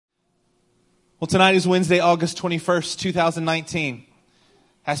Well, tonight is Wednesday, August 21st, 2019.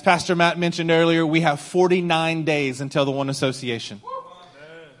 As Pastor Matt mentioned earlier, we have 49 days until the One Association.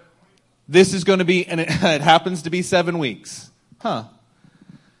 This is going to be, and it happens to be 7 weeks.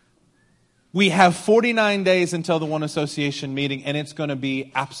 We have 49 days until the One Association meeting, and it's going to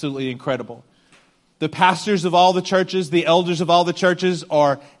be absolutely incredible. The pastors of all the churches, the elders of all the churches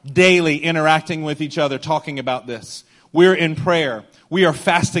are daily interacting with each other, talking about this. We're in prayer. We are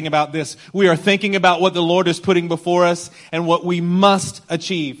fasting about this. We are thinking about what the Lord is putting before us and what we must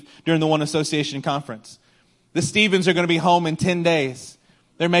achieve during the One Association Conference. The Stevens are going to be home in 10 days.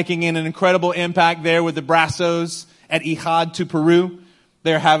 They're making an incredible impact there with the Brassos at Ijad to Peru.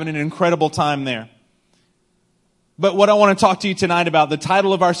 They're having an incredible time there. But what I want to talk to you tonight about, the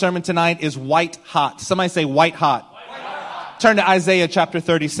title of our sermon tonight is White Hot. Somebody say white hot. White hot. Turn to Isaiah chapter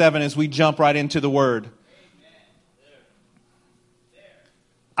 37 as we jump right into the Word.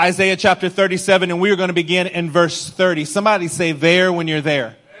 Isaiah chapter 37, and we are going to begin in verse 30. Somebody say there when you're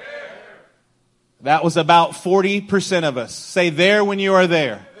there. That was about 40% of us. Say there when you are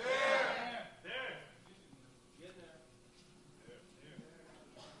there.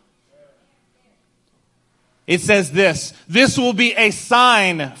 It says this will be a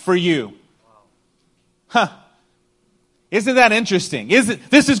sign for you. Isn't that interesting?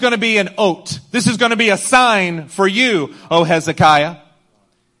 This is going to be an oat. This is going to be a sign for you, O Hezekiah.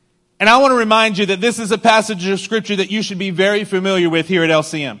 And I want to remind you that this is a passage of Scripture that you should be very familiar with here at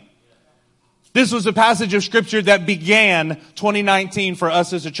LCM. This was a passage of Scripture that began 2019 for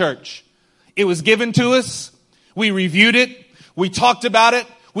us as a church. It was given to us. We reviewed it. We talked about it.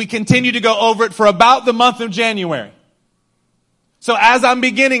 We continue to go over it for about the month of January. So as I'm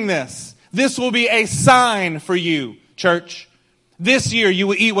beginning this will be a sign for you, church. This year you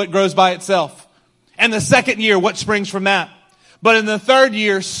will eat what grows by itself. And the second year, what springs from that. But in the third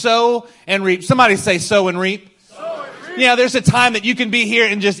year, sow and reap. Somebody say sow and reap. Sow and reap. Yeah, there's a time that you can be here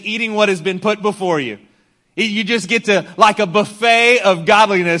and just eating what has been put before you. You just get to, like a buffet of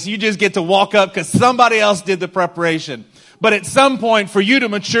godliness, you just get to walk up because somebody else did the preparation. But at some point, for you to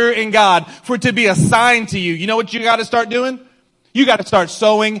mature in God, for it to be a sign to you, you know what you got to start doing? You got to start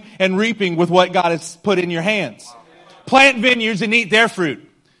sowing and reaping with what God has put in your hands. Plant vineyards and eat their fruit.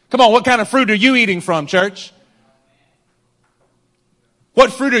 Come on, what kind of fruit are you eating from, church?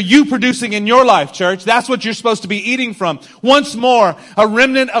 What fruit are you producing in your life, church? That's what you're supposed to be eating from. Once more, a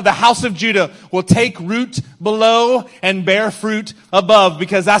remnant of the house of Judah will take root below and bear fruit above,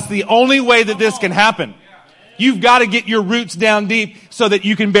 because that's the only way that this can happen. You've got to get your roots down deep so that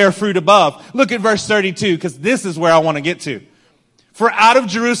you can bear fruit above. Look at verse 32, because this is where I want to get to. For out of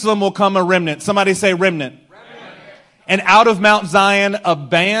Jerusalem will come a remnant. Somebody say remnant. And out of Mount Zion, a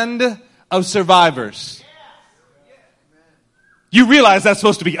band of survivors. You realize that's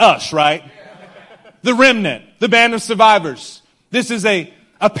supposed to be us, right? The remnant, the band of survivors. This is a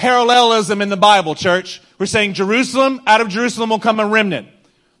parallelism in the Bible, church. We're saying Jerusalem, out of Jerusalem will come a remnant.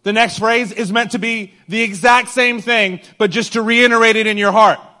 The next phrase is meant to be the exact same thing, but just to reiterate it in your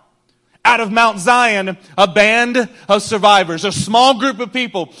heart. Out of Mount Zion, a band of survivors, a small group of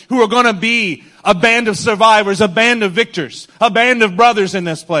people who are going to be a band of survivors, a band of victors, a band of brothers in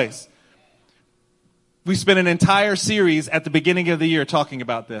this place. We spent an entire series at the beginning of the year talking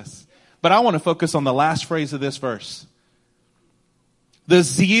about this. But I want to focus on the last phrase of this verse. The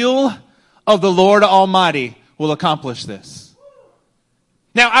zeal of the Lord Almighty will accomplish this.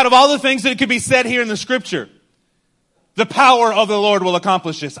 Now, out of all the things that could be said here in the Scripture, the power of the Lord will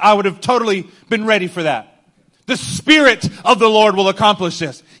accomplish this. I would have totally been ready for that. The Spirit of the Lord will accomplish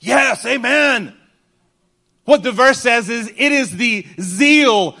this. Yes, amen. What the verse says is, it is the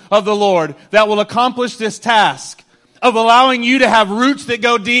zeal of the Lord that will accomplish this task of allowing you to have roots that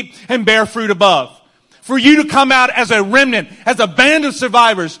go deep and bear fruit above. For you to come out as a remnant, as a band of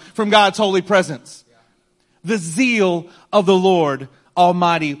survivors from God's holy presence. The zeal of the Lord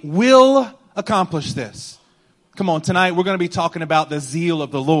Almighty will accomplish this. Come on, tonight we're going to be talking about the zeal of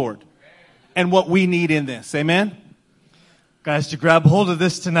the Lord and what we need in this. Amen? Guys, to grab hold of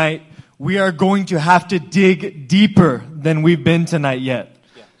this tonight, we are going to have to dig deeper than we've been tonight yet.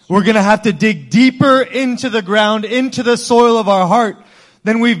 We're going to have to dig deeper into the ground, into the soil of our heart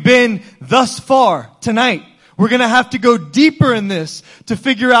than we've been thus far tonight. We're going to have to go deeper in this to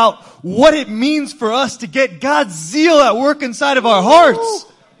figure out what it means for us to get God's zeal at work inside of our hearts.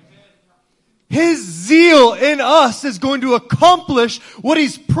 His zeal in us is going to accomplish what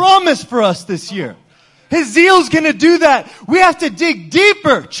He's promised for us this year. His zeal is going to do that. We have to dig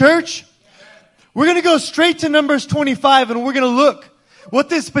deeper, church. We're going to go straight to Numbers 25 and we're going to look what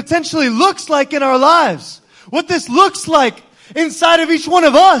this potentially looks like in our lives. What this looks like inside of each one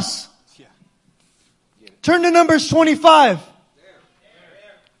of us. Turn to Numbers 25.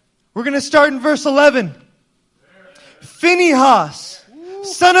 We're going to start in verse 11. Phinehas,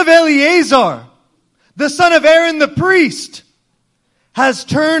 son of Eleazar, the son of Aaron the priest, has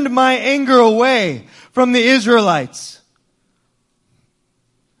turned my anger away from the Israelites.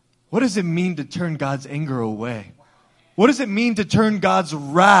 What does it mean to turn God's anger away? What does it mean to turn God's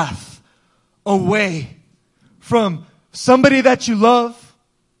wrath away from somebody that you love?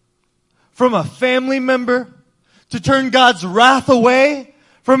 From a family member? To turn God's wrath away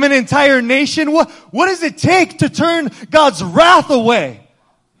from an entire nation? What does it take to turn God's wrath away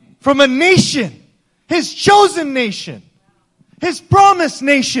from a nation? His chosen nation. His promised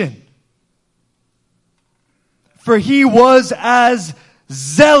nation. For he was as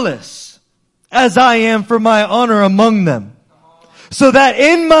zealous as I am for my honor among them, so that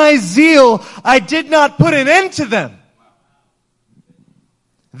in my zeal I did not put an end to them.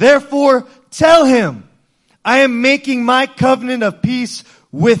 Therefore tell him, I am making my covenant of peace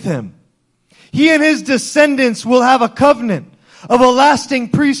with him. He and his descendants will have a covenant of a lasting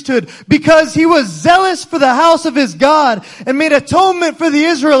priesthood, because he was zealous for the house of his God and made atonement for the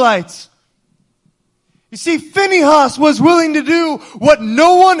Israelites. You see, Phinehas was willing to do what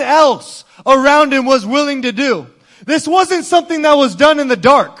no one else around him was willing to do. This wasn't something that was done in the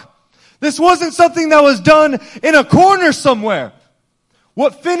dark. This wasn't something that was done in a corner somewhere.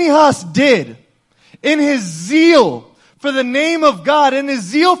 What Phinehas did in his zeal for the name of God, in his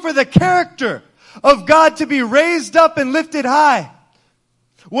zeal for the character of God to be raised up and lifted high,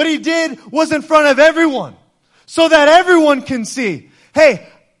 what he did was in front of everyone, so that everyone can see, hey,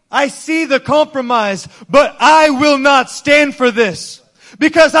 I see the compromise, but I will not stand for this,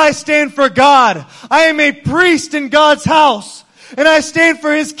 because I stand for God. I am a priest in God's house, and I stand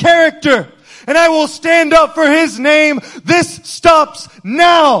for his character, and I will stand up for his name. This stops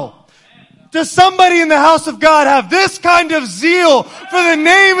now. Does somebody in the house of God have this kind of zeal for the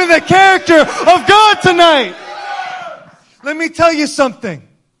name and the character of God tonight? Let me tell you something.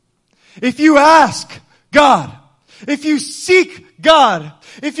 If you ask God, if you seek God,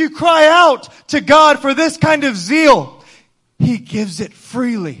 if you cry out to God for this kind of zeal, he gives it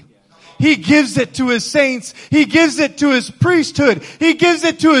freely. He gives it to his saints. He gives it to his priesthood. He gives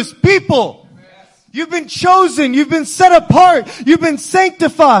it to his people. You've been chosen. You've been set apart. You've been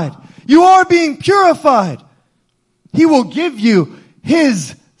sanctified. You are being purified. He will give you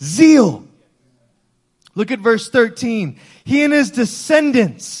his zeal. Look at verse 13. He and his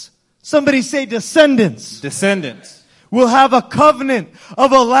descendants, somebody say descendants. Descendants. Will have a covenant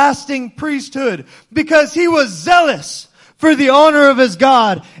of a lasting priesthood, because he was zealous for the honor of his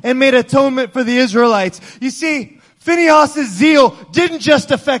God and made atonement for the Israelites. You see, Phinehas' zeal didn't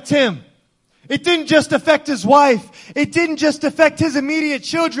just affect him. It didn't just affect his wife. It didn't just affect his immediate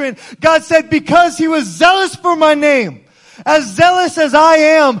children. God said, because he was zealous for my name, as zealous as I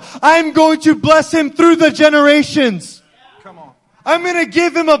am, I'm going to bless him through the generations. Come on. I'm going to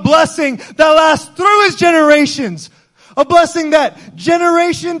give him a blessing that lasts through his generations. A blessing that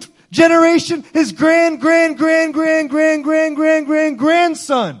generation, his grandson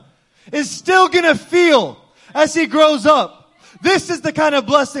is still going to feel as he grows up. This is the kind of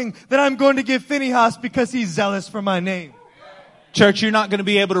blessing that I'm going to give Phinehas, because he's zealous for my name. Church, you're not going to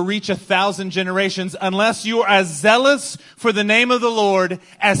be able to reach 1,000 generations unless you are as zealous for the name of the Lord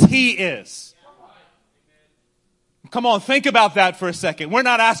as he is. Come on, think about that for a second. We're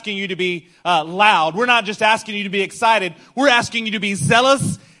not asking you to be loud. We're not just asking you to be excited. We're asking you to be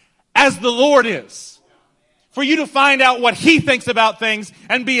zealous as the Lord is. For you to find out what he thinks about things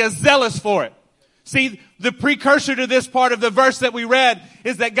and be as zealous for it. See, the precursor to this part of the verse that we read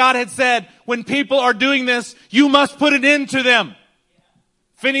is that God had said, when people are doing this, you must put an end to them.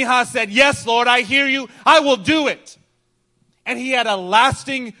 Phinehas said, yes, Lord, I hear you. I will do it. And he had a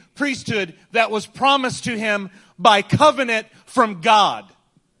lasting priesthood that was promised to him by covenant from God.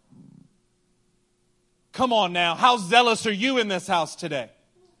 Come on now. How zealous are you in this house today?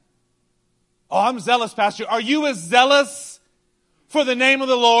 Oh, I'm zealous, Pastor. Are you as zealous for the name of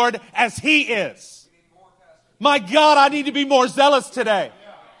the Lord as he is? My God, I need to be more zealous today.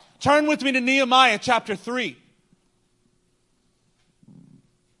 Turn with me to Nehemiah chapter 3.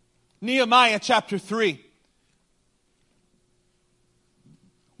 Nehemiah chapter 3.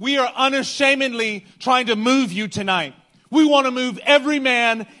 We are unashamedly trying to move you tonight. We want to move every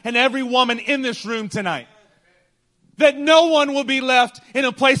man and every woman in this room tonight. That no one will be left in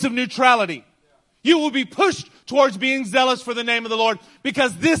a place of neutrality. You will be pushed towards being zealous for the name of the Lord,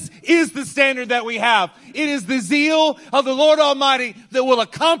 because this is the standard that we have. It is the zeal of the Lord Almighty that will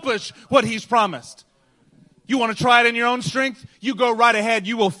accomplish what he's promised. You want to try it in your own strength? You go right ahead.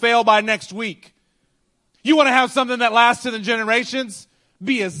 You will fail by next week. You want to have something that lasts to the generations?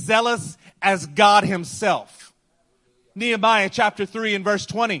 Be as zealous as God himself. Nehemiah chapter 3 and verse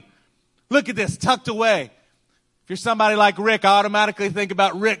 20. Look at this, tucked away. If you're somebody like Rick, I automatically think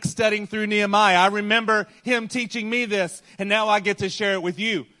about Rick studying through Nehemiah. I remember him teaching me this, and now I get to share it with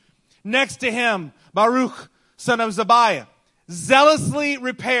you. Next to him, Baruch, son of Zabiah, zealously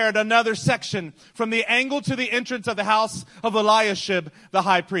repaired another section from the angle to the entrance of the house of Eliashib, the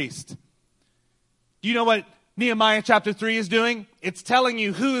high priest. Do you know what Nehemiah chapter 3 is doing? It's telling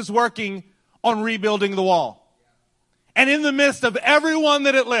you who is working on rebuilding the wall. And in the midst of everyone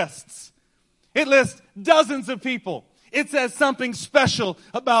that it lists dozens of people. It says something special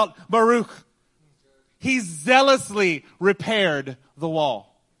about Baruch. He zealously repaired the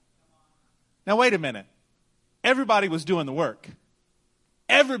wall. Now wait a minute. Everybody was doing the work.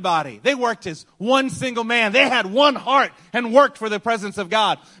 Everybody. They worked as one single man. They had one heart and worked for the presence of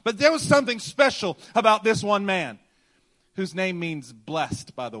God. But there was something special about this one man, whose name means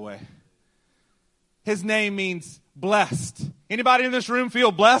blessed, by the way. His name means blessed. Anybody in this room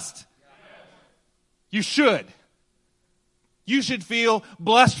feel blessed? You should. You should feel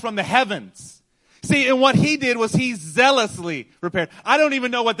blessed from the heavens. See, and what he did was he zealously repaired. I don't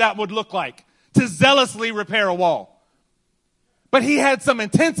even know what that would look like, to zealously repair a wall. But he had some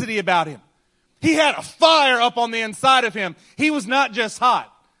intensity about him. He had a fire up on the inside of him. He was not just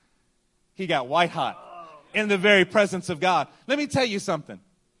hot. He got white hot in the very presence of God. Let me tell you something.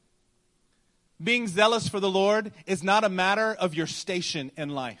 Being zealous for the Lord is not a matter of your station in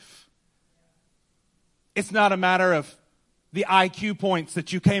life. It's not a matter of the IQ points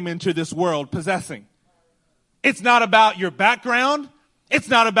that you came into this world possessing. It's not about your background. It's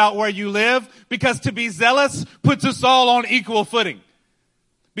not about where you live, because to be zealous puts us all on equal footing.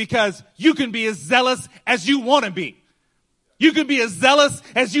 Because you can be as zealous as you want to be. You can be as zealous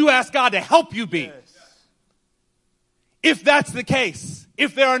as you ask God to help you be. If that's the case,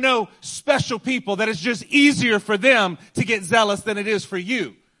 if there are no special people that it's just easier for them to get zealous than it is for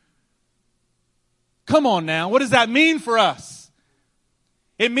you. Come on now. What does that mean for us?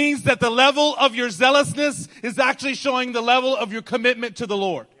 It means that the level of your zealousness is actually showing the level of your commitment to the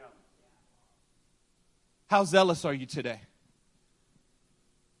Lord. How zealous are you today?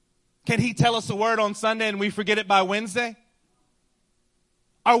 Can he tell us a word on Sunday and we forget it by Wednesday?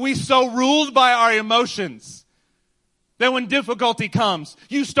 Are we so ruled by our emotions that when difficulty comes,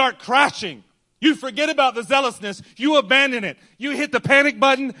 you start crashing? You forget about the zealousness. You abandon it. You hit the panic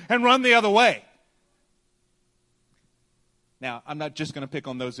button and run the other way. Now, I'm not just going to pick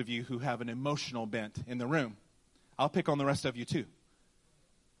on those of you who have an emotional bent in the room. I'll pick on the rest of you too.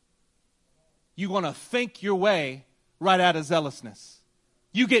 You want to think your way right out of zealousness.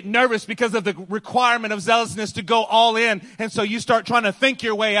 You get nervous because of the requirement of zealousness to go all in, and so you start trying to think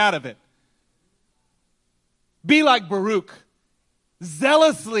your way out of it. Be like Baruch.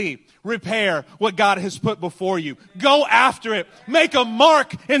 Zealously repair what God has put before you. Go after it. Make a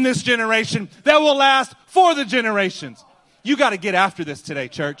mark in this generation that will last for the generations. You got to get after this today,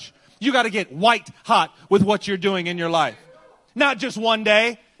 church. You got to get white hot with what you're doing in your life. Not just one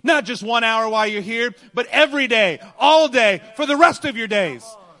day, not just 1 hour while you're here, but every day, all day, for the rest of your days.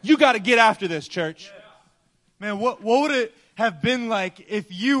 You got to get after this, church. Man, what would it have been like if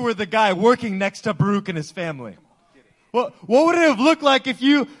you were the guy working next to Baruch and his family? What would it have looked like if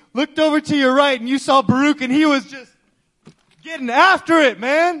you looked over to your right and you saw Baruch and he was just getting after it,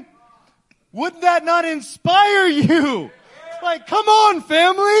 man? Wouldn't that not inspire you? Like, come on,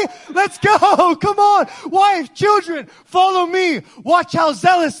 family. Let's go. Come on. Wife, children, follow me. Watch how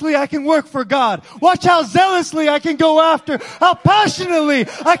zealously I can work for God. Watch how zealously I can go after, how passionately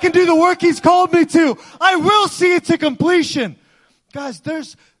I can do the work he's called me to. I will see it to completion. Guys,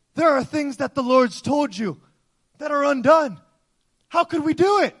 there are things that the Lord's told you that are undone. How could we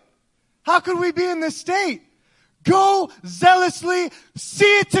do it? How could we be in this state? Go zealously,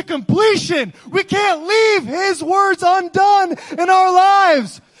 see it to completion. We can't leave his words undone in our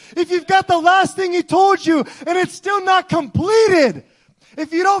lives. If you've got the last thing he told you and it's still not completed,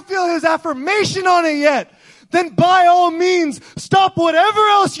 if you don't feel his affirmation on it yet, then by all means, stop whatever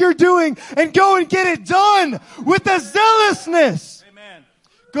else you're doing and go and get it done with the zealousness. Amen.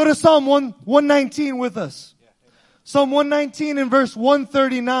 Go to Psalm 119 with us. Psalm 119 and verse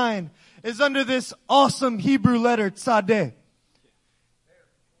 139. Is under this awesome Hebrew letter, tzadeh.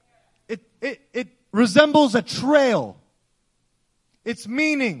 It resembles a trail. Its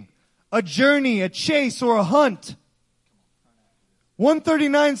meaning, a journey, a chase, or a hunt.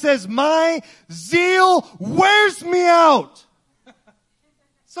 139 says, my zeal wears me out.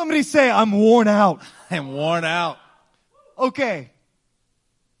 Somebody say, I'm worn out. I'm worn out. Okay.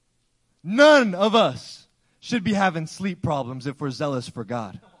 None of us should be having sleep problems if we're zealous for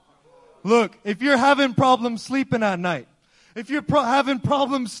God. Look, if you're having problems sleeping at night, if you're having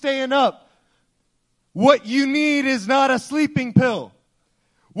problems staying up, what you need is not a sleeping pill.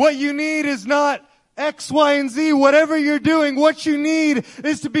 What you need is not X, Y, and Z. Whatever you're doing, what you need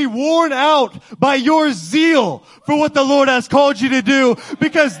is to be worn out by your zeal for what the Lord has called you to do.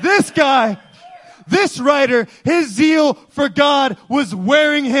 Because this guy, this writer, his zeal for God was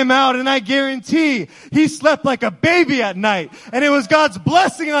wearing him out, and I guarantee he slept like a baby at night. And it was God's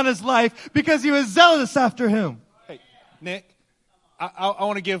blessing on his life because he was zealous after him. Hey, Nick, I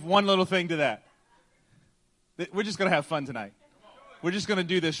want to give one little thing to that. We're just going to have fun tonight. We're just going to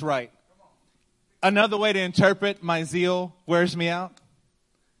do this right. Another way to interpret my zeal wears me out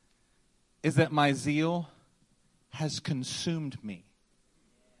is that my zeal has consumed me.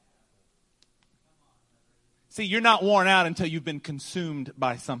 See, you're not worn out until you've been consumed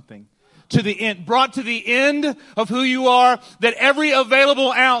by something. To the end, brought to the end of who you are, that every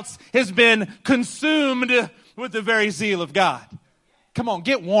available ounce has been consumed with the very zeal of God. Come on,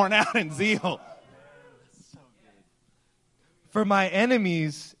 get worn out in zeal. For my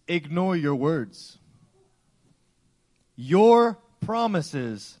enemies, ignore your words. Your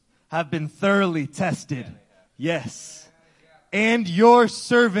promises have been thoroughly tested. Yes. And your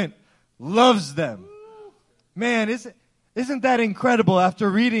servant loves them. Man, isn't that incredible after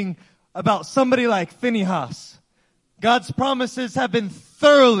reading about somebody like Phinehas? God's promises have been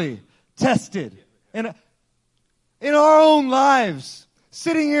thoroughly tested. And in our own lives,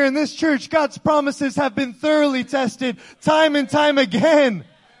 sitting here in this church, God's promises have been thoroughly tested time and time again.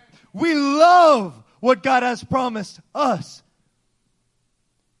 We love what God has promised us.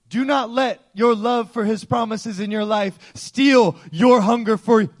 Do not let your love for His promises in your life steal your hunger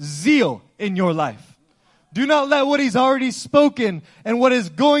for zeal in your life. Do not let what He's already spoken and what is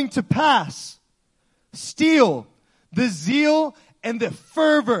going to pass steal the zeal and the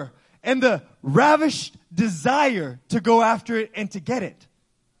fervor and the ravished desire to go after it and to get it.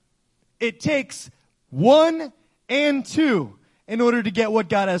 It takes 1 and 2 in order to get what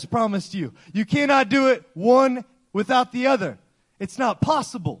God has promised you. You cannot do it one without the other. It's not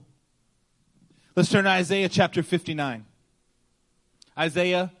possible. Let's turn to Isaiah chapter 59.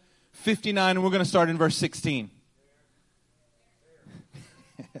 Isaiah 59, and we're going to start in verse 16.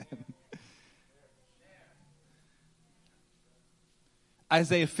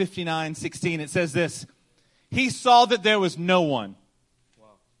 Isaiah 59:16, it says this. He saw that there was no one.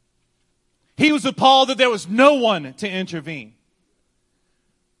 He was appalled that there was no one to intervene.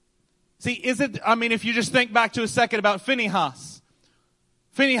 See, if you just think back to a second about Phinehas.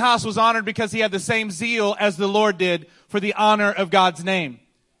 Phinehas was honored because he had the same zeal as the Lord did for the honor of God's name.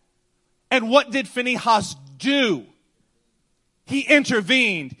 And what did Phinehas do? He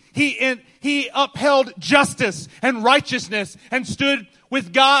intervened. He upheld justice and righteousness and stood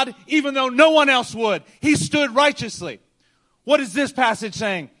with God even though no one else would. He stood righteously. What is this passage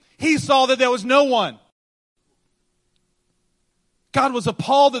saying? He saw that there was no one. God was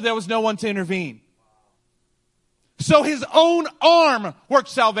appalled that there was no one to intervene. So His own arm worked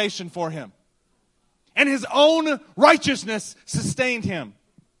salvation for him. And His own righteousness sustained him.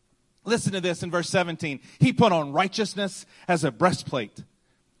 Listen to this in verse 17. He put on righteousness as a breastplate.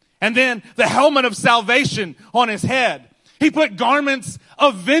 And then the helmet of salvation on his head. He put garments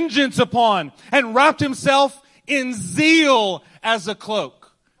of vengeance upon and wrapped himself in zeal as a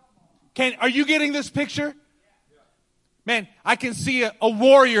cloak. Are you getting this picture? Man, I can see a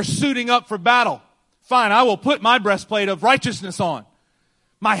warrior suiting up for battle. Fine, I will put my breastplate of righteousness on.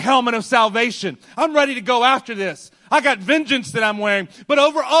 My helmet of salvation. I'm ready to go after this. I got vengeance that I'm wearing. But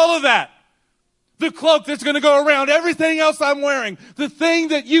over all of that, the cloak that's going to go around everything else I'm wearing, the thing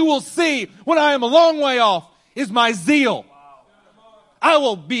that you will see when I am a long way off is my zeal. I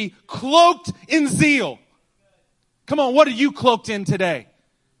will be cloaked in zeal. Come on, what are you cloaked in today?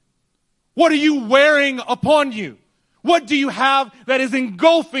 What are you wearing upon you? What do you have that is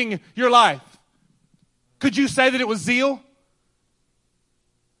engulfing your life? Could you say that it was zeal?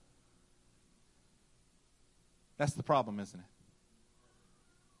 That's the problem, isn't it?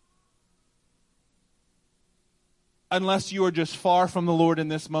 Unless you are just far from the Lord in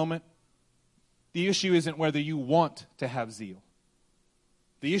this moment, the issue isn't whether you want to have zeal.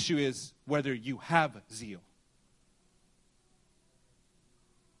 The issue is whether you have zeal.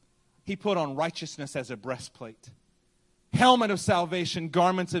 He put on righteousness as a breastplate, helmet of salvation,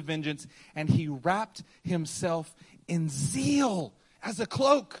 garments of vengeance, and He wrapped Himself in zeal as a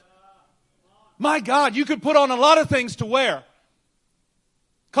cloak. My God, you could put on a lot of things to wear.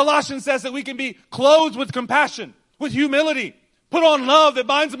 Colossians says that we can be clothed with compassion, with humility, Put on love that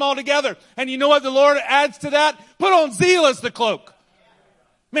binds them all together. And you know what the Lord adds to that? Put on zeal as the cloak.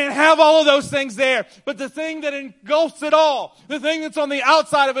 Man, have all of those things there. But the thing that engulfs it all, the thing that's on the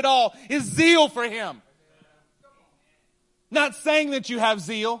outside of it all, is zeal for Him. Not saying that you have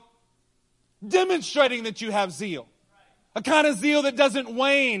zeal, demonstrating that you have zeal. A kind of zeal that doesn't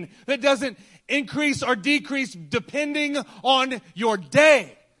wane, that doesn't increase or decrease depending on your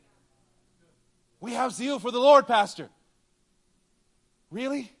day. We have zeal for the Lord, Pastor.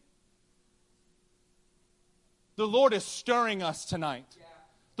 Really? The Lord is stirring us tonight.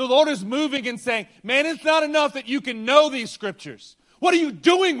 The Lord is moving and saying, man, it's not enough that you can know these scriptures. What are you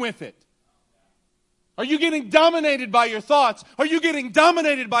doing with it? Are you getting dominated by your thoughts? Are you getting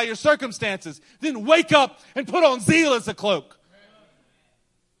dominated by your circumstances? Then wake up and put on zeal as a cloak.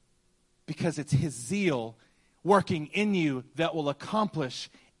 Because it's His zeal working in you that will accomplish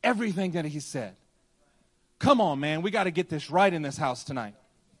everything that He said. Come on, man. We got to get this right in this house tonight.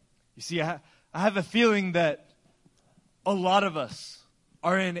 You see, I have a feeling that a lot of us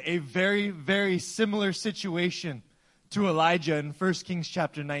are in a very, very similar situation to Elijah in 1 Kings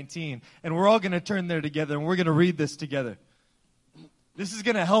chapter 19. And we're all going to turn there together and we're going to read this together. This is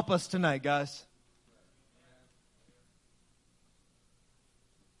going to help us tonight, guys.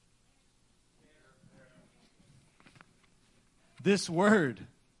 This word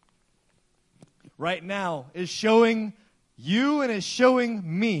right now is showing you and is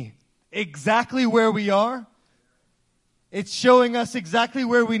showing me exactly where we are. It's showing us exactly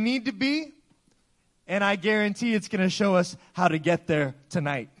where we need to be. And I guarantee it's going to show us how to get there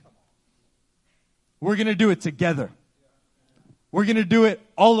tonight. We're going to do it together. We're going to do it,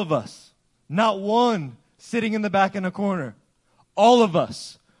 all of us. Not one sitting in the back in a corner. All of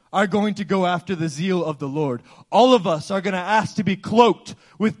us are going to go after the zeal of the Lord. All of us are going to ask to be cloaked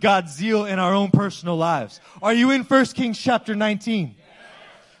with God's zeal in our own personal lives. Are you in 1 Kings chapter 19?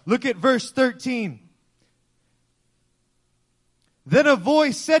 Look at verse 13. Then a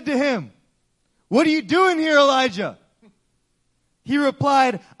voice said to him, "What are you doing here, Elijah?" He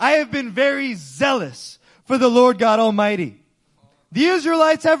replied, "I have been very zealous for the Lord God Almighty. The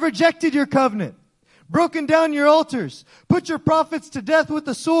Israelites have rejected your covenant, broken down your altars, put your prophets to death with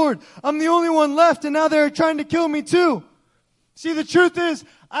the sword. I'm the only one left, and now they're trying to kill me too." See, the truth is,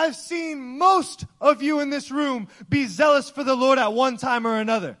 I've seen most of you in this room be zealous for the Lord at one time or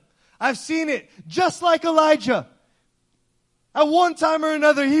another. I've seen it just like Elijah. At one time or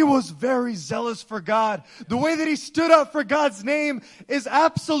another, he was very zealous for God. The way that he stood up for God's name is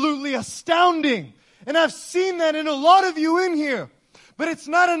absolutely astounding. And I've seen that in a lot of you in here. But it's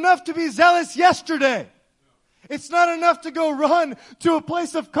not enough to be zealous yesterday. It's not enough to go run to a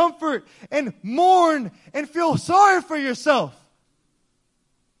place of comfort and mourn and feel sorry for yourself.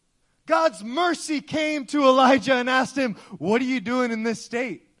 God's mercy came to Elijah and asked him, "What are you doing in this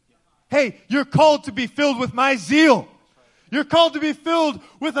state?" Hey, you're called to be filled with my zeal. You're called to be filled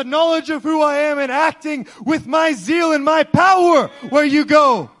with a knowledge of who I am and acting with my zeal and my power where you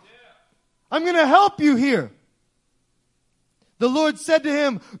go. I'm going to help you here. The Lord said to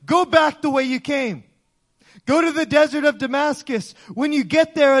him, "Go back the way you came. Go to the desert of Damascus. When you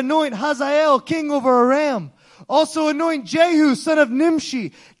get there, anoint Hazael king over Aram. Also anoint Jehu son of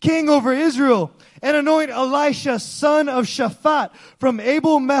Nimshi king over Israel. And anoint Elisha son of Shaphat from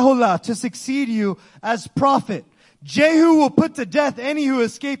Abel Meholah to succeed you as prophet. Jehu will put to death any who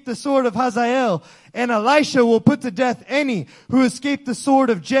escaped the sword of Hazael, and Elisha will put to death any who escaped the sword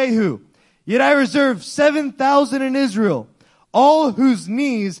of Jehu. Yet I reserve 7,000 in Israel, all whose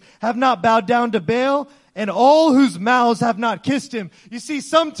knees have not bowed down to Baal, and all whose mouths have not kissed him." You see,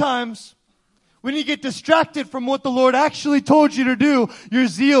 sometimes when you get distracted from what the Lord actually told you to do, your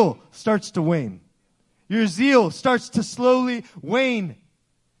zeal starts to wane. Your zeal starts to slowly wane.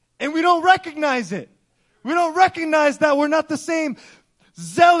 And we don't recognize it. We don't recognize that we're not the same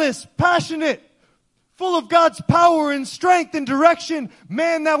zealous, passionate, full of God's power and strength and direction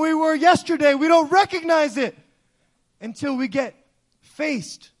man that we were yesterday. We don't recognize it until we get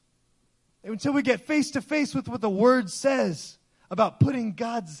face to face with what the Word says about putting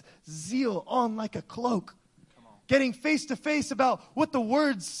God's zeal on like a cloak. Getting face to face about what the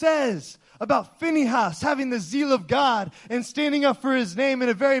Word says about Phinehas having the zeal of God and standing up for his name in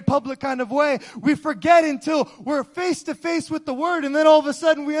a very public kind of way. We forget until we're face to face with the Word, and then all of a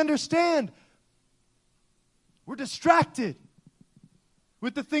sudden we understand. We're distracted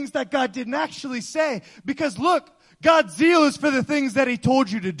with the things that God didn't actually say. Because look, God's zeal is for the things that He told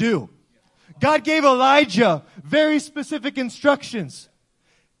you to do. God gave Elijah very specific instructions.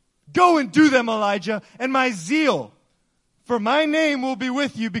 Go and do them, Elijah, and my zeal for my name will be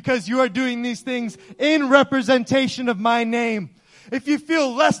with you because you are doing these things in representation of my name. If you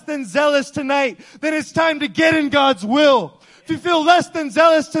feel less than zealous tonight, then it's time to get in God's will. If you feel less than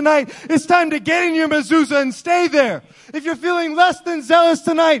zealous tonight, it's time to get in your mezuzah and stay there. If you're feeling less than zealous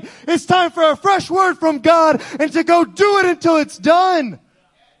tonight, it's time for a fresh word from God and to go do it until it's done.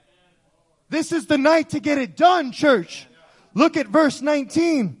 This is the night to get it done, church. Look at verse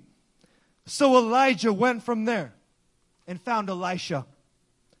 19. So Elijah went from there and found Elisha,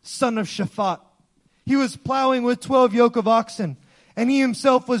 son of Shaphat. He was plowing with 12 yoke of oxen, and he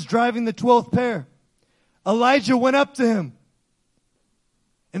himself was driving the 12th pair. Elijah went up to him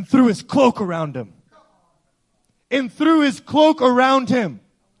and threw his cloak around him.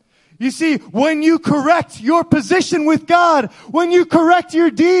 You see, when you correct your position with God, when you correct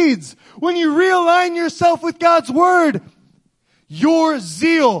your deeds, when you realign yourself with God's word, your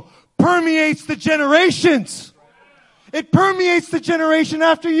zeal permeates the generations. It permeates the generation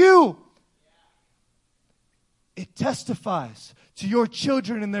after you. It testifies to your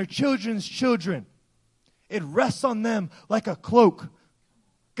children and their children's children. It rests on them like a cloak.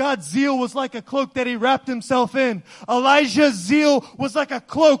 God's zeal was like a cloak that he wrapped himself in. Elijah's zeal was like a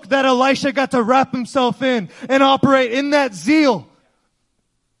cloak that Elisha got to wrap himself in and operate in that zeal.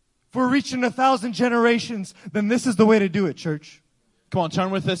 If we're reaching 1,000 generations, then this is the way to do it, church. Come on,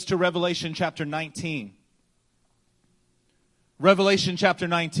 turn with us to Revelation chapter 19. Revelation chapter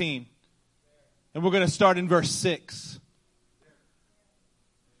 19. And we're going to start in verse 6.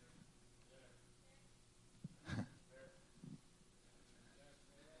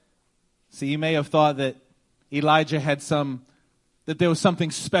 See, you may have thought that Elijah had that there was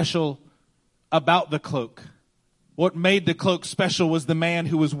something special about the cloak. What made the cloak special was the man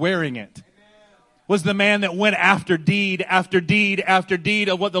who was wearing it. Was the man that went after deed after deed after deed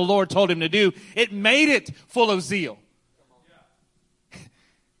of what the Lord told him to do. It made it full of zeal.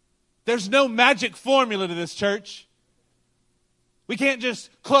 There's no magic formula to this, church. We can't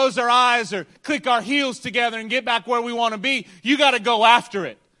just close our eyes or click our heels together and get back where we want to be. You got to go after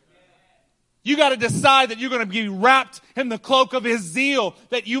it. You got to decide that you're going to be wrapped in the cloak of his zeal,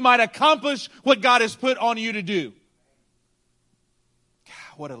 that you might accomplish what God has put on you to do.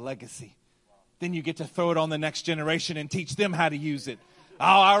 God, what a legacy. Then you get to throw it on the next generation and teach them how to use it. Oh,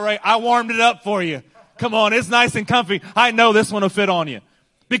 all right, I warmed it up for you. Come on, it's nice and comfy. I know this one will fit on you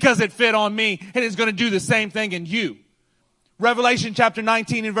because it fit on me, and it's going to do the same thing in you. Revelation chapter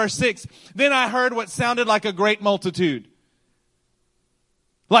 19 and verse 6. Then I heard what sounded like a great multitude,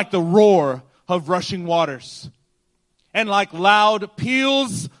 like the roar of rushing waters, and like loud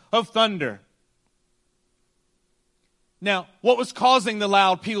peals of thunder. Now, what was causing the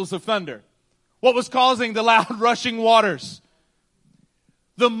loud peals of thunder? What was causing the loud rushing waters?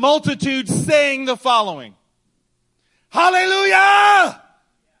 The multitude saying the following: Hallelujah!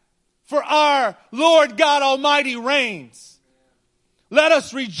 For our Lord God Almighty reigns. Let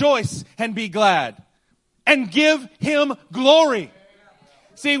us rejoice and be glad and give him glory.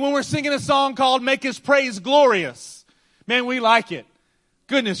 See, when we're singing a song called Make His Praise Glorious, man, we like it.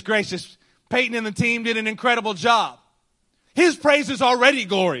 Goodness gracious, Peyton and the team did an incredible job. His praise is already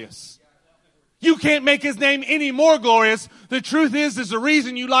glorious. You can't make his name any more glorious. The truth is the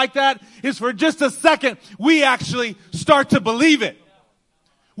reason you like that is for just a second, we actually start to believe it.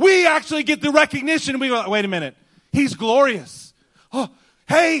 We actually get the recognition. We go, wait a minute, he's glorious. Oh,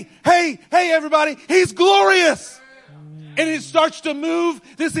 hey, everybody, he's glorious. And it starts to move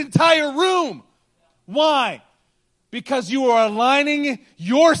this entire room. Why? Because you are aligning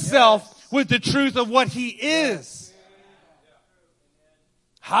yourself with the truth of what he is.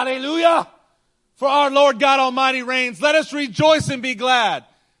 Hallelujah. For our Lord God Almighty reigns. Let us rejoice and be glad.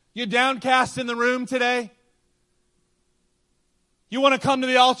 You downcast in the room today? You want to come to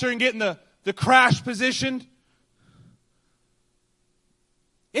the altar and get in the crash position?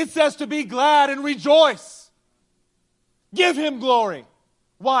 It says to be glad and rejoice. Give him glory.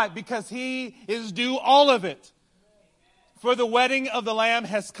 Why? Because he is due all of it. For the wedding of the Lamb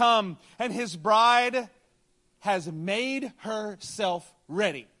has come, and his bride has made herself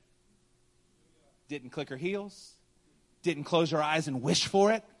ready. Didn't click her heels. Didn't close her eyes and wish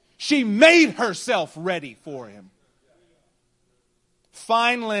for it. She made herself ready for him.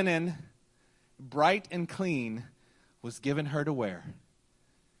 Fine linen, bright and clean, was given her to wear.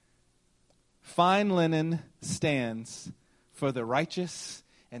 Fine linen stands for the righteous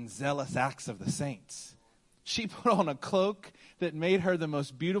and zealous acts of the saints. She put on a cloak that made her the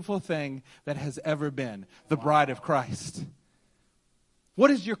most beautiful thing that has ever been, the bride of Christ.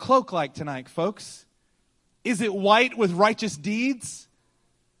 What is your cloak like tonight, folks? Is it white with righteous deeds?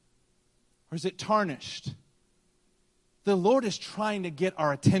 Or is it tarnished? The Lord is trying to get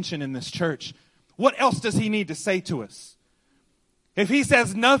our attention in this church. What else does he need to say to us? If he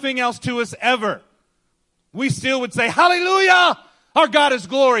says nothing else to us ever, we still would say, hallelujah, our God is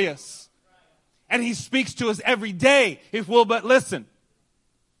glorious. And he speaks to us every day if we'll but listen.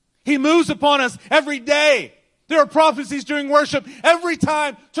 He moves upon us every day. There are prophecies during worship every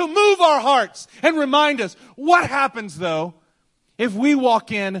time to move our hearts and remind us. What happens, though, if we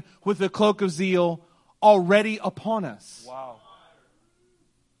walk in with the cloak of zeal already upon us? Wow.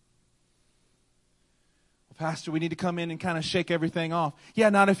 Well, Pastor, we need to come in and kind of shake everything off. Yeah,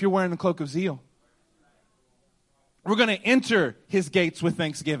 not if you're wearing the cloak of zeal. We're going to enter his gates with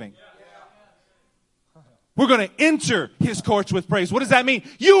thanksgiving. We're going to enter his courts with praise. What does that mean?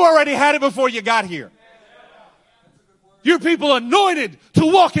 You already had it before you got here. Your people anointed to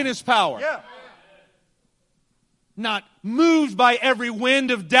walk in his power. Yeah. Not moved by every wind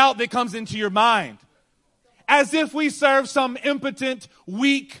of doubt that comes into your mind. As if we serve some impotent,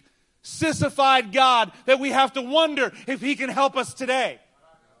 weak, sissified God that we have to wonder if he can help us today.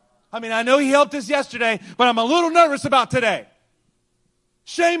 I mean, I know he helped us yesterday, but I'm a little nervous about today.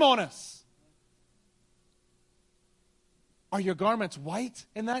 Shame on us. Are your garments white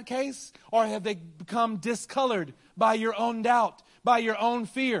in that case? Or have they become discolored by your own doubt, by your own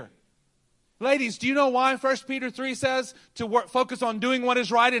fear? Ladies, do you know why 1 Peter 3 says to focus on doing what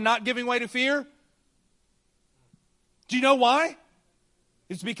is right and not giving way to fear? Do you know why?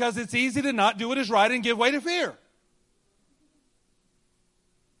 It's because it's easy to not do what is right and give way to fear.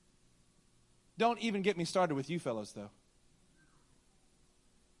 Don't even get me started with you fellows, though.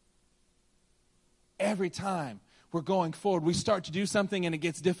 Every time we're going forward, we start to do something and it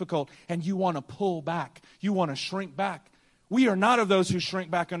gets difficult and you want to pull back. You want to shrink back. We are not of those who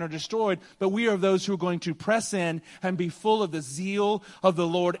shrink back and are destroyed, but we are of those who are going to press in and be full of the zeal of the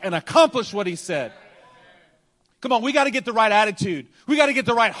Lord and accomplish what he said. Come on, we got to get the right attitude. We got to get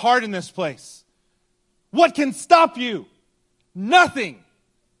the right heart in this place. What can stop you? Nothing.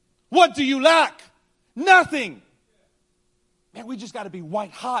 What do you lack? Nothing. Man, we just got to be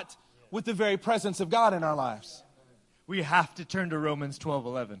white hot with the very presence of God in our lives. We have to turn to Romans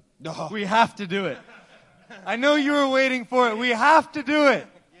 12:11. Oh. We have to do it. I know you were waiting for it. We have to do it.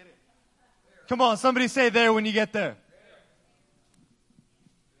 Come on, somebody say there when you get there.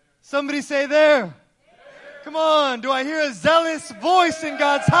 Somebody say there. Come on, do I hear a zealous voice in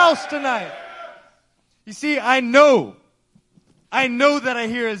God's house tonight? You see, I know that I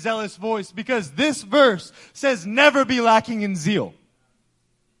hear a zealous voice because this verse says never be lacking in zeal.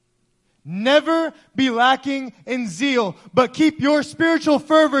 Never be lacking in zeal, but keep your spiritual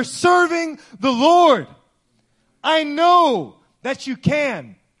fervor serving the Lord. I know that you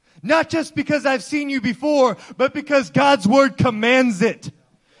can. Not just because I've seen you before, but because God's word commands it.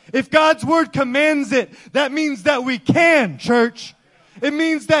 If God's word commands it, that means that we can, church. It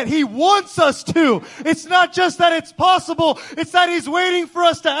means that he wants us to. It's not just that it's possible, it's that he's waiting for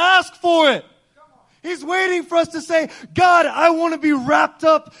us to ask for it. He's waiting for us to say, God, I want to be wrapped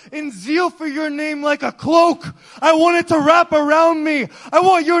up in zeal for your name like a cloak. I want it to wrap around me. I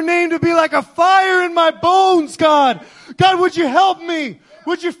want your name to be like a fire in my bones, God. God, would you help me?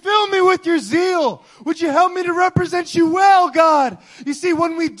 Would you fill me with your zeal? Would you help me to represent you well, God? You see,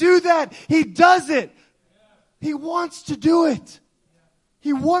 when we do that, he does it. He wants to do it.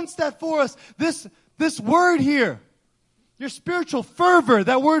 He wants that for us. This word here, your spiritual fervor,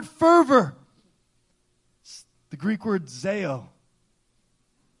 that word fervor, the Greek word zeal,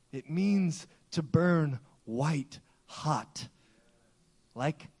 it means to burn white hot,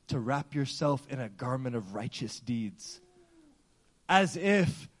 like to wrap yourself in a garment of righteous deeds. As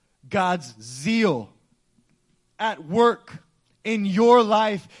if God's zeal at work in your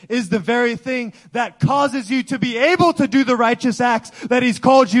life is the very thing that causes you to be able to do the righteous acts that he's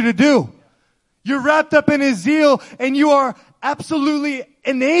called you to do. You're wrapped up in his zeal and you are absolutely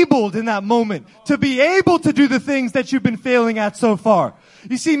enabled in that moment to be able to do the things that you've been failing at so far.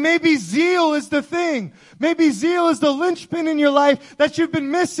 You see, maybe zeal is the thing. Maybe zeal is the linchpin in your life that you've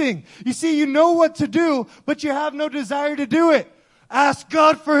been missing. You see, you know what to do, but you have no desire to do it. Ask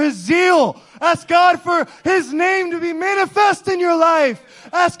God for his zeal. Ask God for his name to be manifest in your life.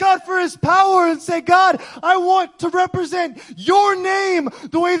 Ask God for his power and say, God, I want to represent your name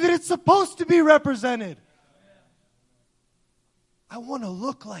the way that it's supposed to be represented. I want to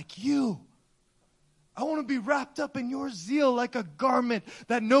look like you. I want to be wrapped up in your zeal like a garment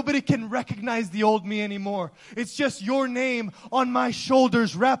that nobody can recognize the old me anymore. It's just your name on my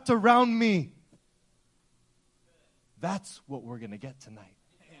shoulders wrapped around me. That's what we're going to get tonight.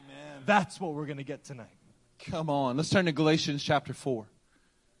 Amen. That's what we're going to get tonight. Come on. Let's turn to Galatians chapter 4.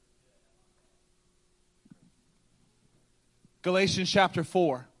 Galatians chapter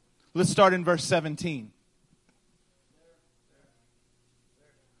 4. Let's start in verse 17.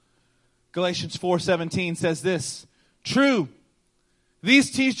 Galatians 4:17 says this, "True,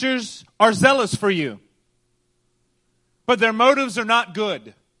 these teachers are zealous for you, but their motives are not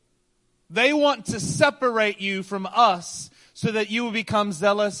good. They want to separate you from us so that you will become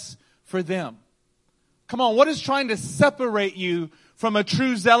zealous for them." Come on, what is trying to separate you from a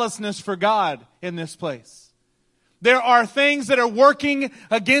true zealousness for God in this place? There are things that are working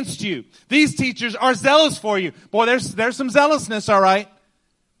against you. These teachers are zealous for you. Boy, there's some zealousness, all right.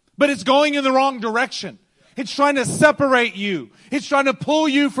 But it's going in the wrong direction. It's trying to separate you. It's trying to pull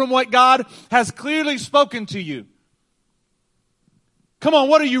you from what God has clearly spoken to you. Come on,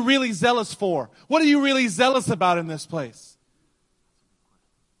 what are you really zealous for? What are you really zealous about in this place?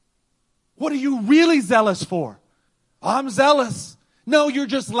 What are you really zealous for? I'm zealous. No, you're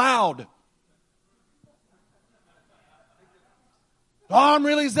just loud. Oh, I'm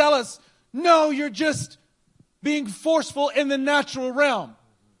really zealous. No, you're just being forceful in the natural realm,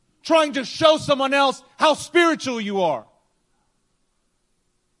 trying to show someone else how spiritual you are.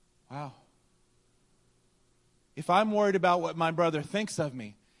 Wow. If I'm worried about what my brother thinks of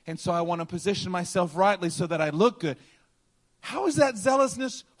me, and so I want to position myself rightly so that I look good, how is that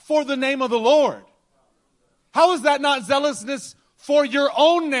zealousness for the name of the Lord? How is that not zealousness for your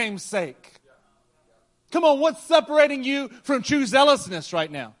own name's sake? Come on, what's separating you from true zealousness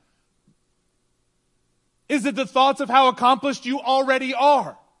right now? Is it the thoughts of how accomplished you already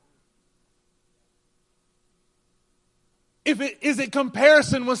are? Is it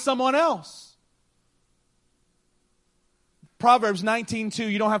comparison with someone else? Proverbs 19:2,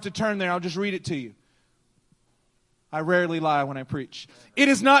 you don't have to turn there, I'll just read it to you. I rarely lie when I preach. "It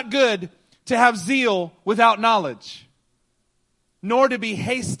is not good to have zeal without knowledge, nor to be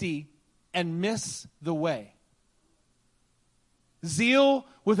hasty and miss the way." Zeal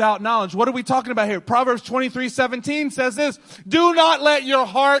without knowledge. What are we talking about here? Proverbs 23:17 says this, "Do not let your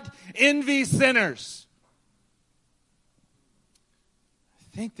heart envy sinners."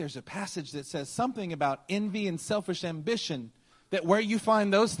 I think there's a passage that says something about envy and selfish ambition, that where you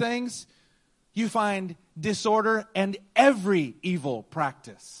find those things, you find disorder and every evil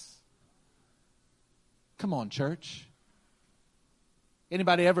practice. Come on, church.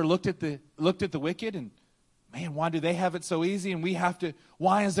 Anybody ever looked at the wicked and, man, why do they have it so easy and we have to?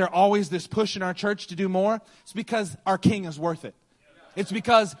 Why is there always this push in our church to do more? It's because our King is worth it. It's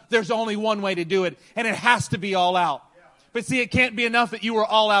because there's only one way to do it, and it has to be all out. But see, it can't be enough that you were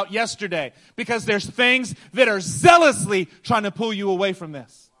all out yesterday, because there's things that are zealously trying to pull you away from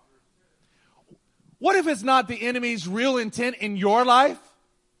this. What if it's not the enemy's real intent in your life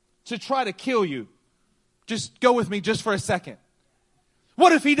to try to kill you? Just go with me just for a second.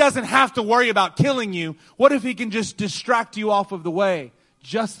 What if he doesn't have to worry about killing you? What if he can just distract you off of the way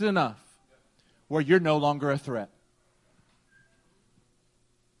just enough where you're no longer a threat?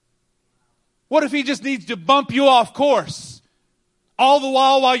 What if he just needs to bump you off course? All the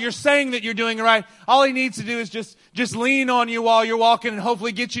while you're saying that you're doing it right, all he needs to do is just lean on you while you're walking and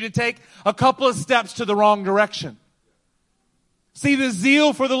hopefully get you to take a couple of steps to the wrong direction. See, the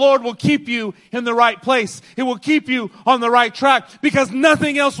zeal for the Lord will keep you in the right place. It will keep you on the right track because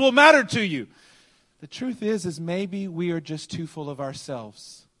nothing else will matter to you. The truth is maybe we are just too full of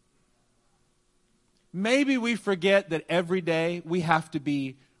ourselves. Maybe we forget that every day we have to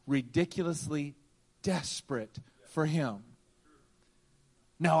be ridiculously desperate for Him.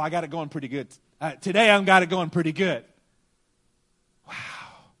 No, I got it going pretty good. Today I've got it going pretty good. Wow.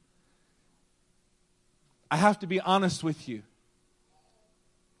 I have to be honest with you.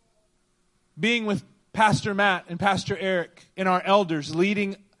 Being with Pastor Matt and Pastor Eric and our elders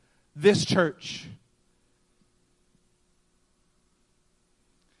leading this church,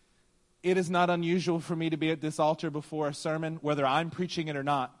 it is not unusual for me to be at this altar before a sermon, whether I'm preaching it or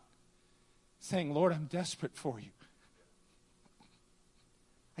not, saying, Lord, I'm desperate for you.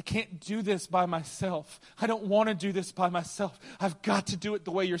 I can't do this by myself. I don't want to do this by myself. I've got to do it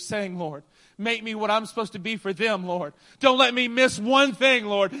the way you're saying, Lord. Make me what I'm supposed to be for them, Lord. Don't let me miss one thing,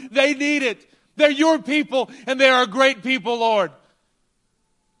 Lord. They need it. They're your people, and they are great people, Lord.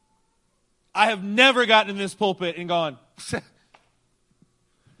 I have never gotten in this pulpit and gone,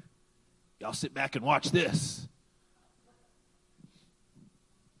 y'all sit back and watch this.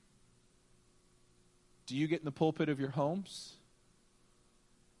 Do you get in the pulpit of your homes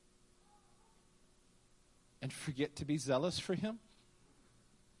and forget to be zealous for Him?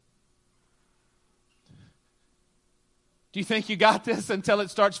 Do you think you got this until it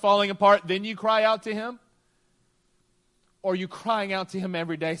starts falling apart, then you cry out to Him? Or are you crying out to Him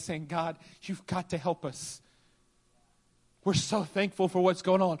every day saying, God, you've got to help us. We're so thankful for what's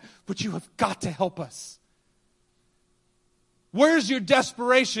going on, but you have got to help us. Where's your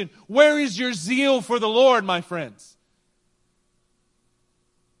desperation? Where is your zeal for the Lord, my friends?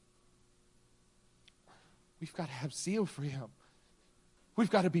 We've got to have zeal for Him. We've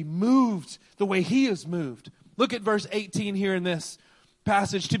got to be moved the way He is moved. Look at verse 18 here in this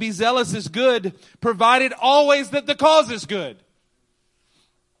passage. To be zealous is good, provided always that the cause is good.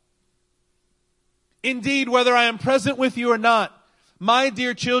 Indeed, whether I am present with you or not, my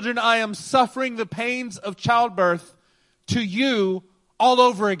dear children, I am suffering the pains of childbirth to you all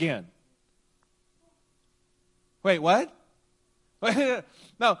over again. Wait, what? Wait,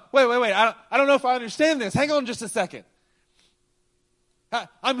 no, wait. I don't know if I understand this. Hang on just a second.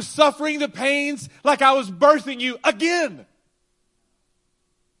 I'm suffering the pains like I was birthing you again.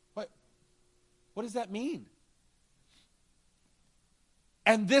 What does that mean?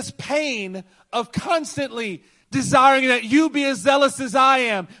 And this pain of constantly desiring that you be as zealous as I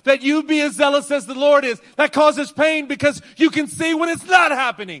am, that you be as zealous as the Lord is, that causes pain because you can see when it's not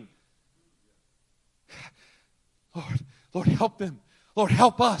happening. Lord, help them. Lord,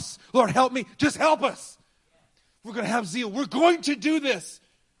 help us. Lord, help me. Just help us. We're going to have zeal. We're going to do this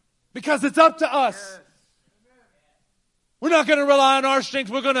because it's up to us. We're not going to rely on our strength.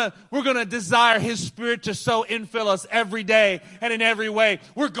 We're going to desire His Spirit to so infill us every day and in every way.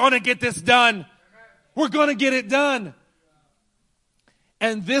 We're going to get this done. We're going to get it done.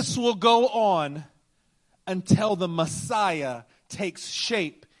 And this will go on until the Messiah takes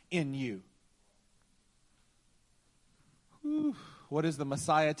shape in you. Whew. What does the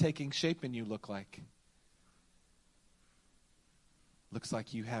Messiah taking shape in you look like? Looks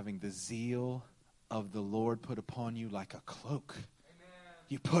like you having the zeal of the Lord put upon you like a cloak.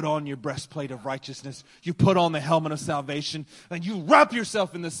 You put on your breastplate of righteousness. You put on the helmet of salvation. And you wrap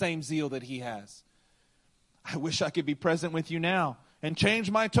yourself in the same zeal that He has. I wish I could be present with you now and change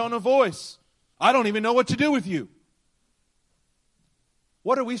my tone of voice. I don't even know what to do with you.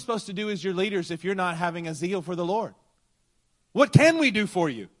 What are we supposed to do as your leaders if you're not having a zeal for the Lord? What can we do for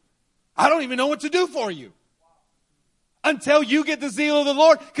you? I don't even know what to do for you. Until you get the zeal of the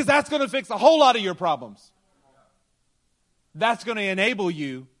Lord, because that's going to fix a whole lot of your problems. That's going to enable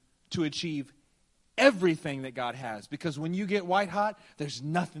you to achieve everything that God has. Because when you get white hot, there's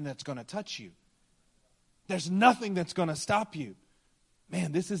nothing that's going to touch you. There's nothing that's going to stop you.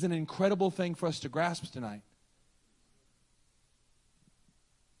 Man, this is an incredible thing for us to grasp tonight.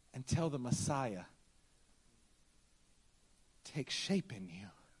 Until the Messiah takes shape in you.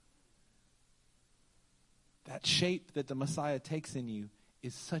 That shape that the Messiah takes in you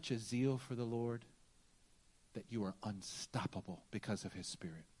is such a zeal for the Lord that you are unstoppable because of His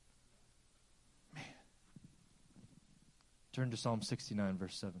Spirit. Man. Turn to Psalm 69,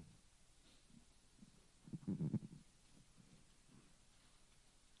 verse 7.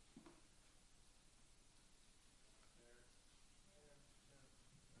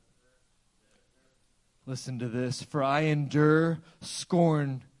 Listen to this. For I endure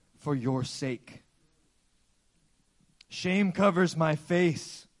scorn for your sake. Shame covers my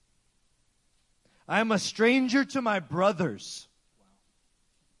face. I am a stranger to my brothers,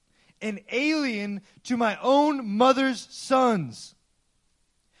 an alien to my own mother's sons.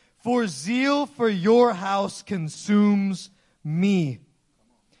 For zeal for your house consumes me,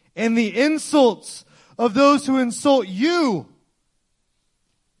 and the insults of those who insult you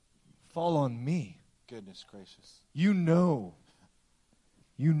fall on me. Goodness gracious. You know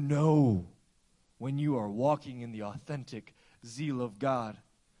when you are walking in the authentic zeal of God.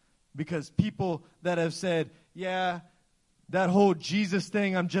 Because people that have said, yeah, that whole Jesus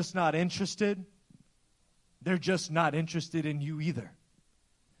thing, I'm just not interested. They're just not interested in you either.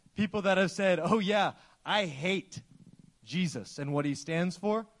 People that have said, oh yeah, I hate Jesus and what He stands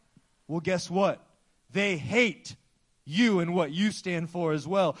for. Well, guess what? They hate you and what you stand for as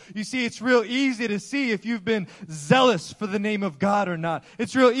well. You see, it's real easy to see if you've been zealous for the name of God or not.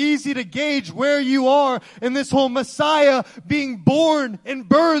 It's real easy to gauge where you are in this whole Messiah being born and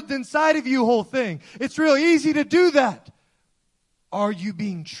birthed inside of you whole thing. It's real easy to do that. Are you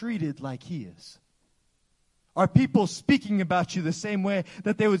being treated like He is? Are people speaking about you the same way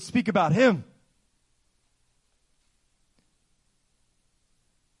that they would speak about Him?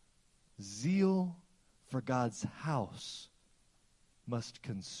 Zeal for God's house must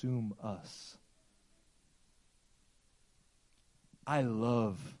consume us. I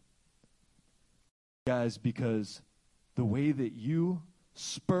love you guys because the way that you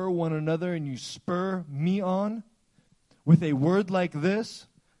spur one another and you spur me on with a word like this,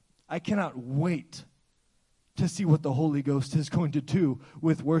 I cannot wait to see what the Holy Ghost is going to do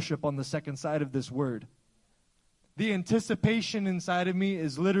with worship on the second side of this word. The anticipation inside of me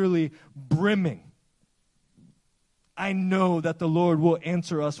is literally brimming. I know that the Lord will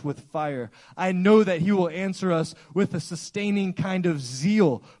answer us with fire. I know that He will answer us with a sustaining kind of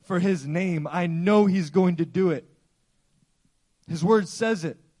zeal for His name. I know He's going to do it. His word says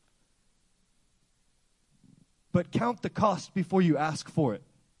it. But count the cost before you ask for it.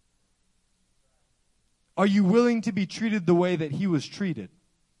 Are you willing to be treated the way that He was treated?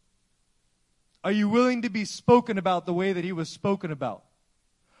 Are you willing to be spoken about the way that He was spoken about?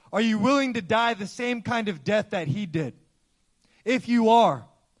 Are you willing to die the same kind of death that He did? If you are,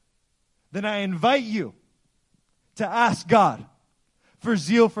 then I invite you to ask God for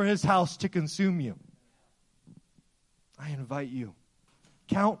zeal for His house to consume you. I invite you.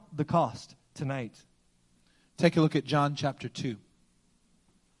 Count the cost tonight. Take a look at John chapter 2.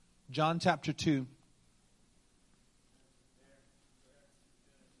 John chapter 2.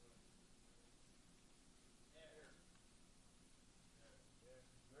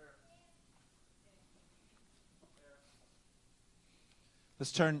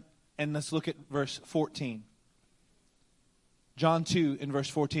 Let's turn and let's look at verse 14. John 2 in verse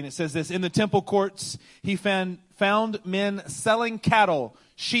 14, it says this: In the temple courts he found men selling cattle,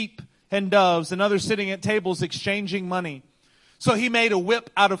 sheep, and doves, and others sitting at tables exchanging money. So he made a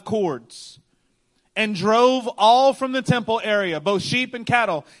whip out of cords and drove all from the temple area, both sheep and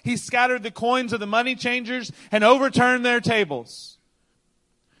cattle. He scattered the coins of the money changers and overturned their tables.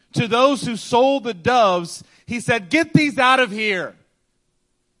 To those who sold the doves, he said, "Get these out of here.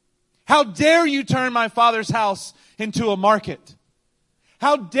 How dare you turn my Father's house into a market?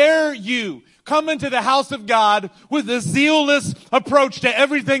 How dare you come into the house of God with a zealous approach to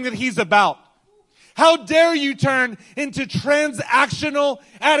everything that He's about? How dare you turn into transactional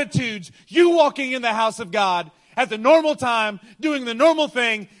attitudes? You walking in the house of God at the normal time, doing the normal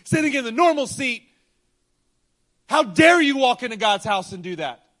thing, sitting in the normal seat. How dare you walk into God's house and do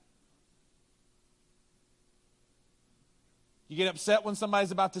that?" You get upset when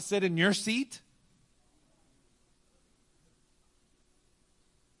somebody's about to sit in your seat?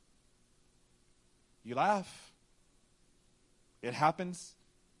 You laugh. It happens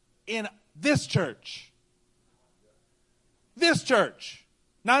in this church. This church.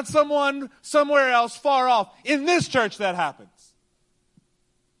 Not someone somewhere else far off. In this church that happens.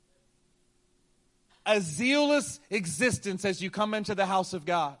 A zealous existence as you come into the house of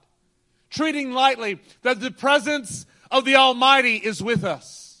God. Treating lightly that the presence of the Almighty is with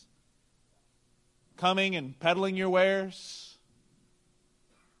us. Coming and peddling your wares.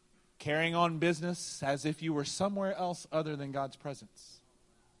 Carrying on business as if you were somewhere else other than God's presence.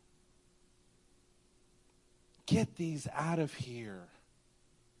 Get these out of here.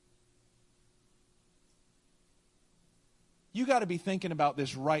 You got to be thinking about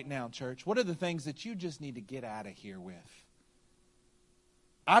this right now, church. What are the things that you just need to get out of here with?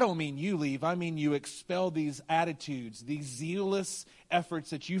 I don't mean you leave. I mean you expel these attitudes, these zealous efforts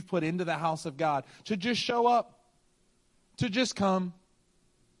that you've put into the house of God to just show up, to just come.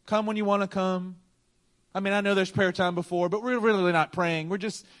 Come when you want to come. I mean, I know there's prayer time before, but we're really not praying. We're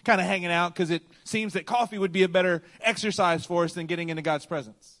just kind of hanging out because it seems that coffee would be a better exercise for us than getting into God's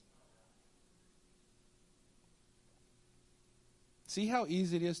presence. See how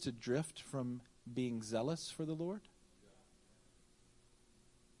easy it is to drift from being zealous for the Lord?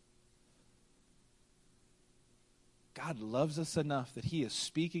 God loves us enough that He is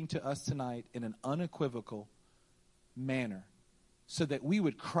speaking to us tonight in an unequivocal manner so that we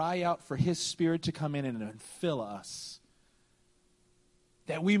would cry out for His Spirit to come in and fill us.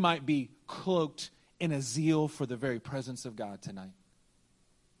 That we might be cloaked in a zeal for the very presence of God tonight.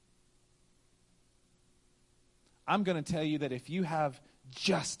 I'm going to tell you that if you have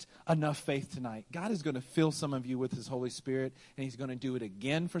just enough faith tonight, God is going to fill some of you with His Holy Spirit, and He's going to do it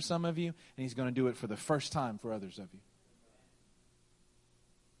again for some of you, and He's going to do it for the first time for others of you.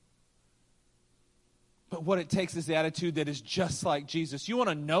 But what it takes is the attitude that is just like Jesus. You want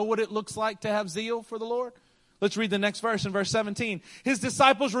to know what it looks like to have zeal for the Lord? Let's read the next verse in verse 17. His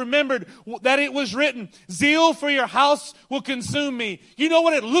disciples remembered that it was written, "Zeal for your house will consume me." You know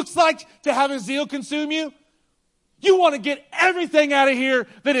what it looks like to have a zeal consume you? You want to get everything out of here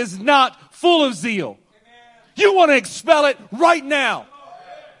that is not full of zeal. You want to expel it right now.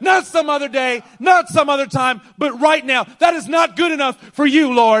 Not some other day, not some other time, but right now. That is not good enough for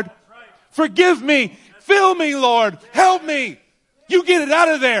you, Lord. Forgive me. Fill me, Lord. Help me. You get it out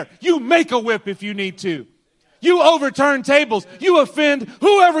of there. You make a whip if you need to. You overturn tables. You offend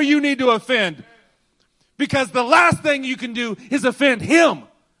whoever you need to offend. Because the last thing you can do is offend Him.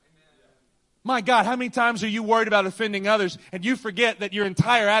 My God, how many times are you worried about offending others and you forget that your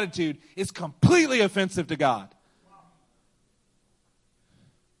entire attitude is completely offensive to God?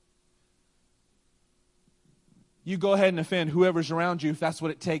 you go ahead and offend whoever's around you if that's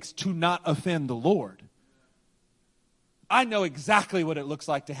what it takes to not offend the Lord. I know exactly what it looks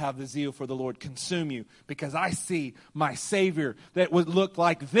like to have the zeal for the Lord consume you, because I see my Savior that would look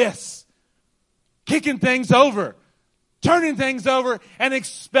like this, kicking things over, turning things over, and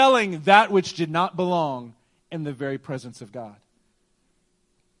expelling that which did not belong in the very presence of God.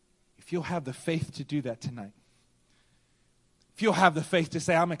 If you'll have the faith to do that tonight, if you'll have the faith to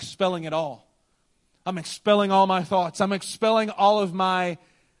say, I'm expelling it all. I'm expelling all my thoughts. I'm expelling all of my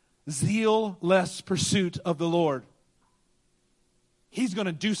zeal-less pursuit of the Lord. He's going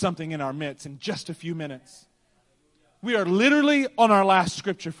to do something in our midst in just a few minutes. We are literally on our last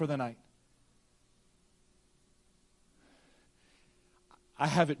scripture for the night. I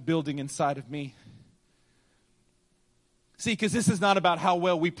have it building inside of me. See, because this is not about how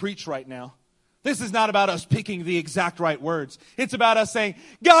well we preach right now. This is not about us picking the exact right words. It's about us saying,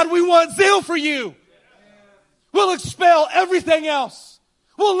 God, we want zeal for you. We'll expel everything else.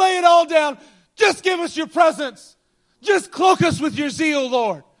 We'll lay it all down. Just give us your presence. Just cloak us with your zeal,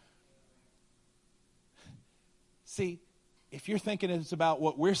 Lord. See, if you're thinking it's about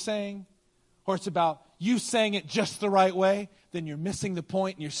what we're saying, or it's about you saying it just the right way, then you're missing the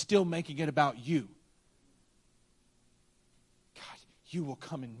point and you're still making it about you. God, you will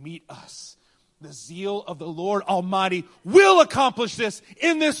come and meet us. The zeal of the Lord Almighty will accomplish this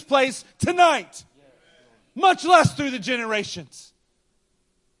in this place tonight. Much less through the generations.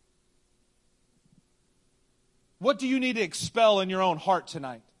 What do you need to expel in your own heart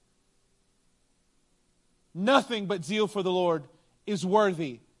tonight? Nothing but zeal for the Lord is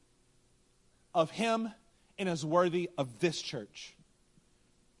worthy of Him and is worthy of this church.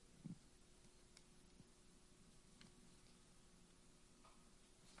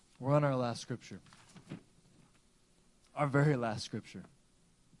 We're on our last scripture. Our very last scripture.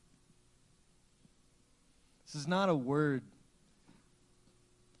 This is not a word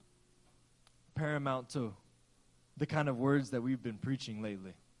paramount to the kind of words that we've been preaching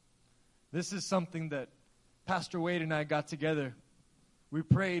lately. This is something that Pastor Wade and I got together. We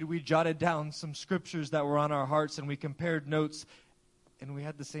prayed, we jotted down some scriptures that were on our hearts, and we compared notes, and we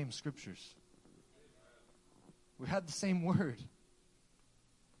had the same scriptures. We had the same word.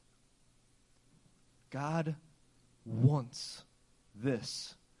 God wants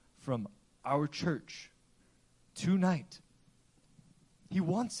this from our church tonight. He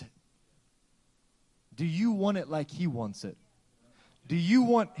wants it. Do you want it like He wants it? Do you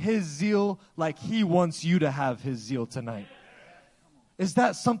want His zeal like He wants you to have His zeal tonight? Is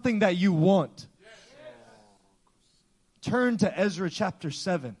that something that you want? Turn to Ezra chapter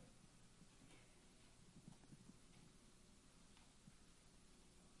 7.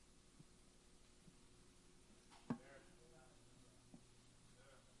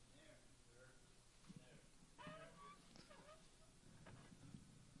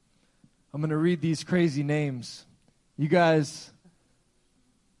 I'm going to read these crazy names. You guys,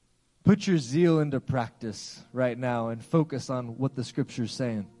 put your zeal into practice right now and focus on what the Scripture's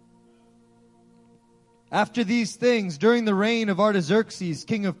saying. After these things, during the reign of Artaxerxes,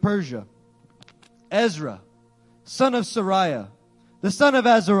 king of Persia, Ezra, son of Sariah, the son of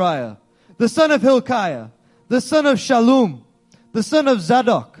Azariah, the son of Hilkiah, the son of Shallum, the son of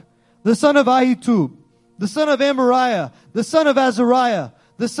Zadok, the son of Ahitub, the son of Amariah, the son of Azariah,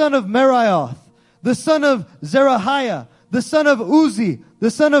 the son of Merioth, the son of Zerahiah, the son of Uzi, the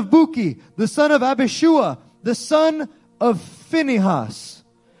son of Buki, the son of Abishua, the son of Phinehas,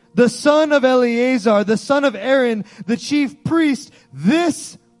 the son of Eleazar, the son of Aaron, the chief priest.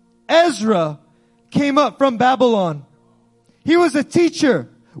 This Ezra came up from Babylon. He was a teacher,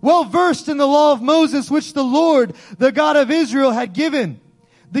 well versed in the law of Moses, which the Lord, the God of Israel, had given.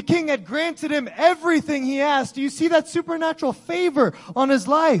 The king had granted him everything he asked. Do you see that supernatural favor on his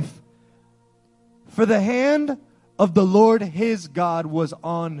life? For the hand of the Lord his God was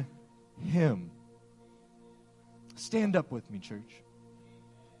on him. Stand up with me, church.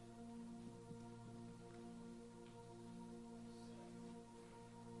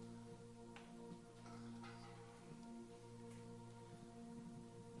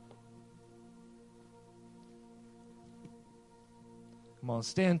 Come on,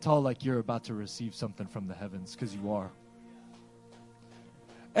 stand tall like you're about to receive something from the heavens, because you are.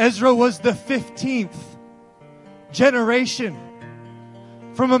 Ezra was the 15th generation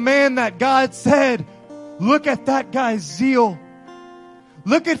from a man that God said, look at that guy's zeal.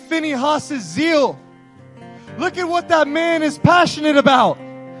 Look at Phinehas' zeal. Look at what that man is passionate about.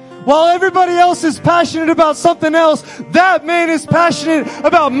 While everybody else is passionate about something else, that man is passionate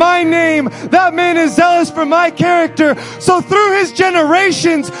about my name. That man is zealous for my character. So through his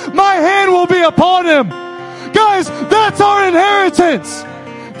generations, my hand will be upon him. Guys, that's our inheritance.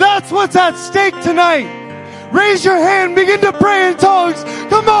 That's what's at stake tonight. Raise your hand, begin to pray in tongues.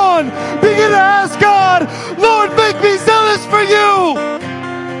 Come on, begin to ask God, Lord, make me zealous for you.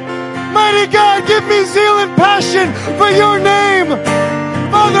 Mighty God, give me zeal and passion for your name.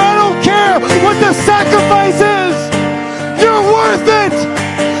 Father, I don't care what the sacrifice is. You're worth it.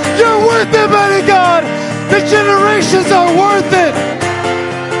 You're worth it, mighty God. The generations are worth it.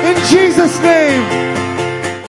 In Jesus' name.